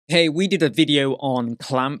Hey, we did a video on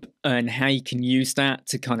clamp and how you can use that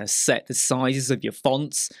to kind of set the sizes of your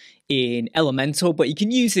fonts in Elementor, but you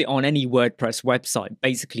can use it on any WordPress website,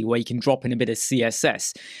 basically, where you can drop in a bit of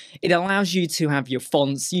CSS. It allows you to have your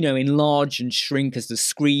fonts, enlarge and shrink as the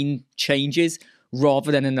screen changes,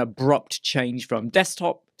 rather than an abrupt change from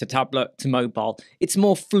desktop to tablet to mobile. It's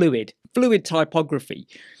more fluid typography.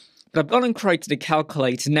 But I've gone and created a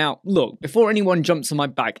calculator. Now, look, before anyone jumps on my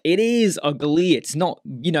back, it is ugly. It's not,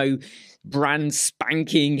 brand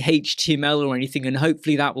spanking HTML or anything, and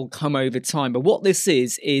hopefully that will come over time. But what this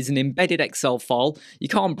is an embedded Excel file. You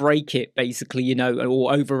can't break it, basically,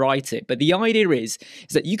 or overwrite it. But the idea is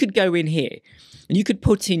that you could go in here and you could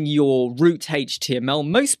put in your root HTML.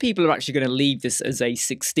 Most people are actually going to leave this as a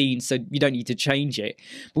 16, so you don't need to change it.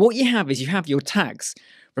 But what you have is you have your tags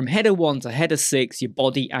from header 1 to header 6, your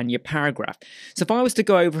body and your paragraph. So if I was to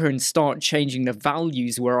go over here and start changing the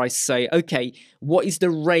values where I say, okay, what is the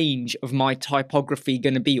range of my typography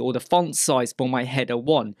going to be, or the font size for my header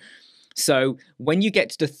 1? So when you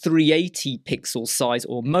get to the 380 pixel size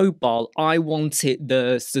or mobile, I want it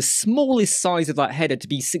the smallest size of that header to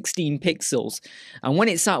be 16 pixels. And when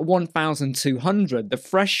it's at 1200, the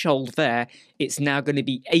threshold there, it's now going to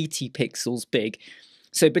be 80 pixels big.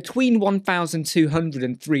 So between 1200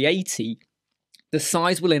 and 380, the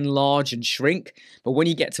size will enlarge and shrink. But when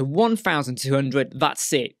you get to 1200,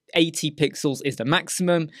 that's it. 80 pixels is the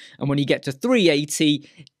maximum. And when you get to 380,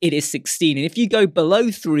 it is 16. And if you go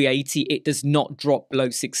below 380, it does not drop below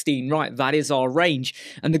 16, right? That is our range.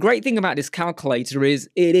 And the great thing about this calculator is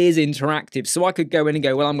it is interactive. So I could go in and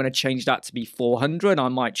go, well, I'm going to change that to be 400. I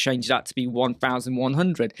might change that to be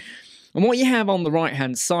 1100. And what you have on the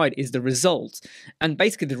right-hand side is the result. And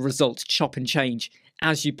basically the results chop and change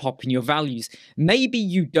as you pop in your values. Maybe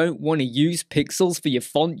you don't want to use pixels for your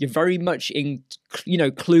font. You're very much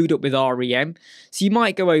clued up with REM. So you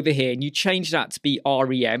might go over here and you change that to be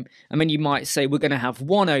REM. And then you might say, we're going to have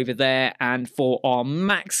 1 over there. And for our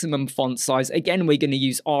maximum font size, again, we're going to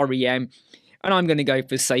use REM. And I'm going to go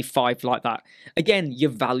for, say, 5 like that. Again,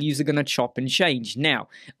 your values are going to chop and change. Now,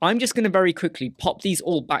 I'm just going to very quickly pop these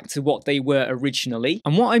all back to what they were originally.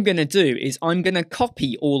 And what I'm going to do is I'm going to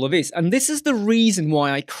copy all of this. And this is the reason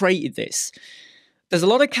why I created this. There's a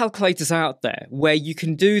lot of calculators out there where you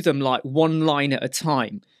can do them like one line at a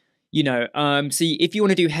time. So if you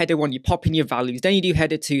want to do header 1, you pop in your values, then you do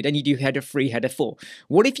header 2, then you do header 3, header 4.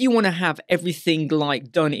 What if you want to have everything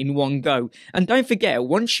like done in one go? And don't forget,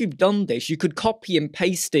 once you've done this, you could copy and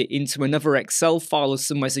paste it into another Excel file or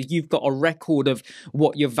somewhere, so you've got a record of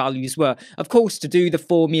what your values were. Of course, to do the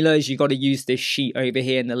formulas, you've got to use this sheet over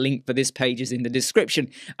here, and the link for this page is in the description.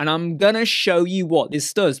 And I'm going to show you what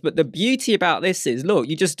this does. But the beauty about this is, look,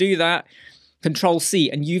 you just do that. Control-C,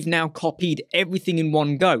 and you've now copied everything in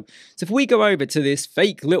one go. So if we go over to this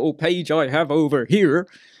fake little page I have over here,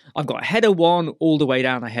 I've got header 1 all the way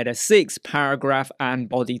down to header 6, paragraph, and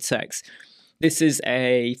body text. This is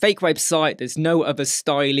a fake website. There's no other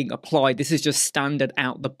styling applied. This is just standard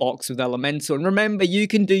out the box with Elementor. And remember, you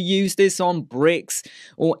can use this on Bricks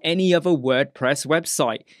or any other WordPress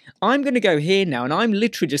website. I'm going to go here now, and I'm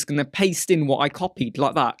literally just going to paste in what I copied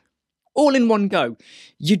like that. All in one go.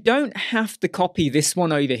 You don't have to copy this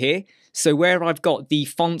one over here. So where I've got the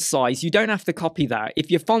font size, you don't have to copy that.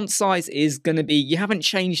 If your font size is going to be, you haven't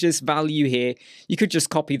changed this value here, you could just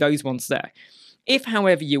copy those ones there. If,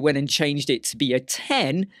 however, you went and changed it to be a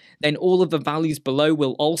 10, then all of the values below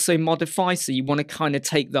will also modify. So you want to kind of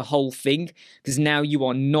take the whole thing, because now you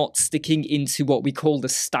are not sticking into what we call the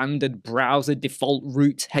standard browser default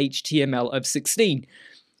root HTML of 16.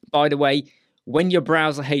 By the way, when your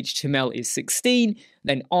browser HTML is 16,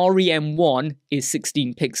 then REM1 is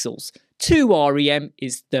 16 pixels. 2REM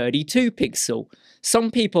is 32 pixel.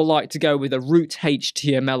 Some people like to go with a root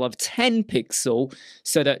HTML of 10 pixel,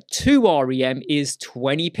 so that 2REM is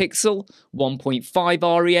 20 pixel,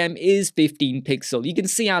 1.5REM is 15 pixel. You can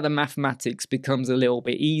see how the mathematics becomes a little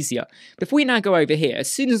bit easier. But if we now go over here,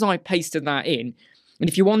 as soon as I pasted that in, and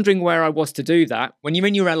if you're wondering where I was to do that, when you're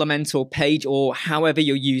in your Elementor page or however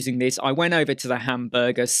you're using this, I went over to the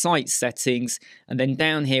hamburger site settings, and then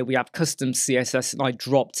down here we have custom CSS, and I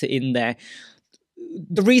dropped it in there.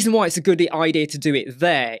 The reason why it's a good idea to do it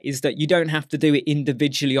there is that you don't have to do it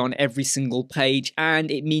individually on every single page, and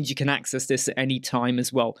it means you can access this at any time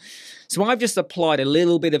as well. So I've just applied a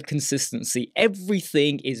little bit of consistency.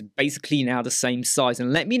 Everything is basically now the same size,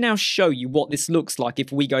 and let me now show you what this looks like if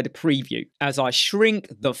we go to preview. As I shrink,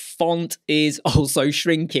 the font is also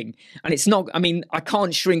shrinking, and it's not, I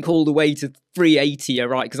can't shrink all the way to 380,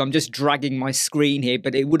 right, because I'm just dragging my screen here,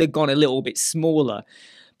 but it would have gone a little bit smaller.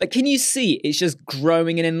 But can you see it's just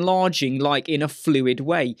growing and enlarging like in a fluid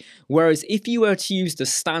way? Whereas if you were to use the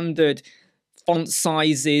standard font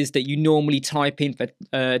sizes that you normally type in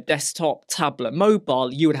for desktop, tablet,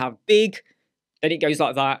 mobile, you would have big, then it goes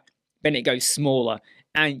like that, then it goes smaller,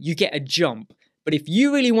 and you get a jump. But if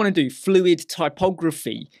you really want to do fluid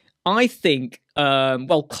typography, I think,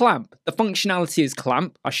 well, clamp. The functionality is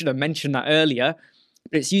clamp. I should have mentioned that earlier.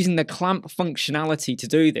 But it's using the clamp functionality to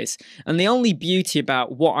do this. And the only beauty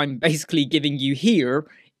about what I'm basically giving you here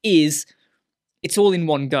is it's all in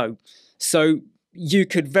one go. So you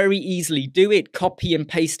could very easily do it, copy and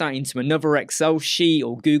paste that into another Excel sheet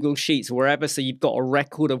or Google Sheets or wherever, so you've got a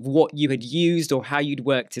record of what you had used or how you'd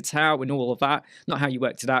worked it out and all of that. Not how you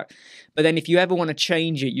worked it out. But then if you ever want to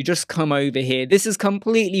change it, you just come over here. This is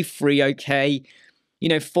completely free, okay? You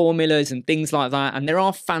know, formulas and things like that. And there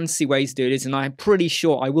are fancy ways to do this, and I'm pretty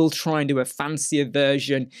sure I will try and do a fancier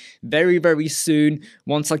version very, very soon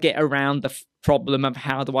once I get around the problem of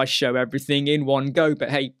how do I show everything in one go. But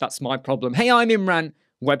hey, that's my problem. Hey, I'm Imran,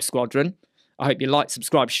 Web Squadron. I hope you like,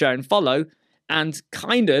 subscribe, share and follow, and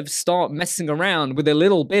kind of start messing around with a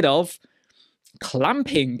little bit of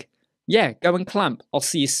clamping. Yeah, go and clamp. I'll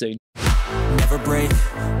see you soon. Never break,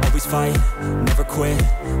 always fight, never quit,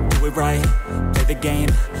 do it right, play the game,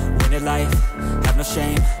 win it life, have no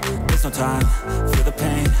shame, there's no time, feel the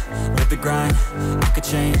pain, live the grind, I could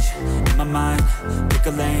change, in my mind, pick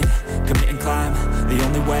a lane, commit and climb, the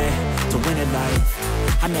only way to win it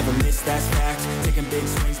life, I never miss, that's fact, taking big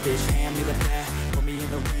swings, bitch, hand me the bat.